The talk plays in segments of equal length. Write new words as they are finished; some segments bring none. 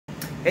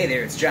Hey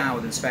there, it's John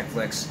with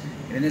InspectFlix,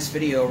 and in this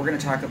video we're going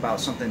to talk about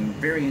something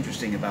very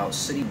interesting about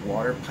city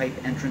water pipe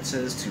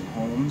entrances to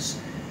homes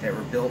that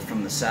were built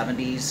from the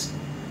 70s,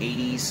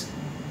 80s,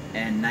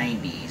 and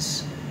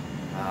 90s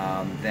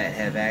that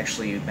have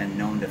actually been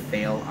known to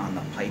fail on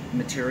the pipe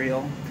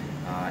material,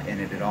 and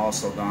it had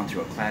also gone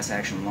through a class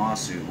action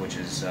lawsuit, which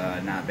is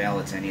not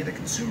valid to any of the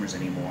consumers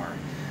anymore.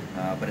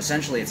 But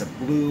essentially it's a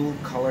blue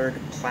colored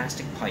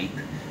plastic pipe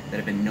that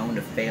had been known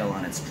to fail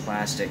on its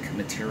plastic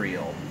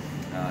material.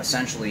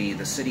 Essentially,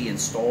 the city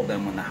installed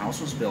them when the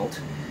house was built,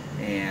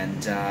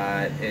 and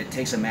it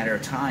takes a matter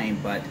of time,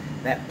 but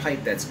that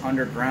pipe that's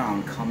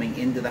underground coming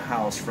into the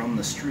house from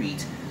the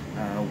street,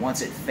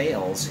 once it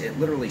fails, it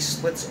literally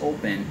splits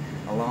open,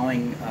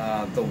 allowing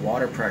the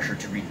water pressure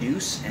to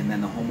reduce, and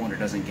then the homeowner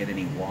doesn't get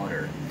any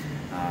water.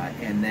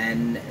 And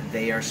then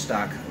they are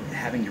stuck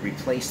having to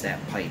replace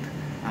that pipe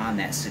on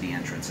that city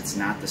entrance. It's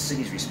not the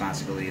city's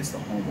responsibility, it's the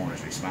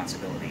homeowner's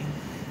responsibility.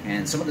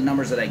 And some of the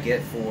numbers that I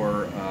get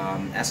for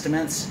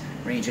estimates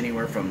range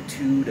anywhere from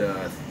 $200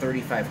 to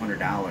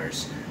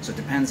 $3,500. So it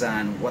depends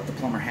on what the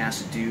plumber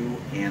has to do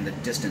and the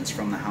distance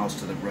from the house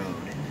to the road.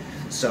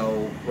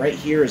 So right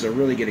here is a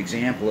really good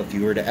example if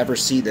you were to ever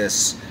see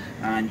this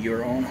on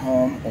your own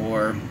home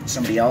or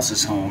somebody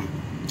else's home.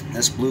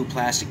 This blue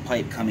plastic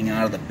pipe coming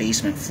out of the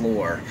basement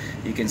floor.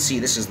 You can see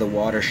this is the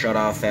water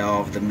shutoff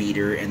valve, the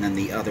meter, and then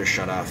the other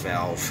shutoff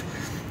valve.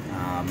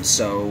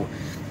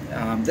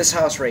 This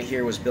house right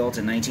here was built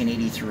in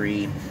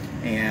 1983,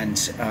 and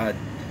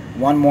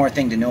one more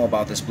thing to know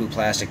about this blue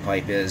plastic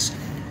pipe is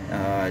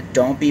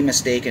don't be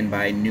mistaken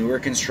by newer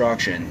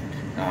construction.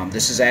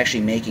 This is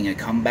actually making a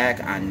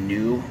comeback on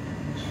new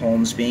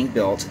homes being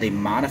built. They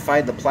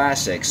modified the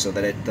plastic so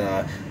that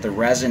the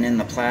resin in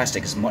the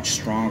plastic is much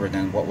stronger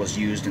than what was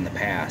used in the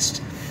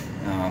past.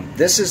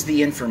 This is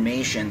the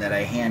information that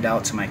I hand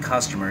out to my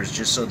customers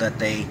just so that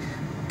they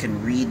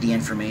can read the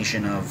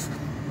information of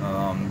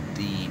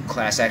the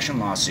class action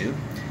lawsuit.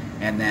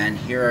 And then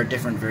here are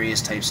different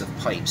various types of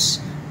pipes,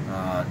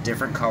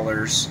 different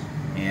colors,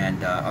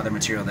 and other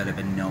material that have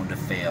been known to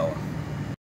fail.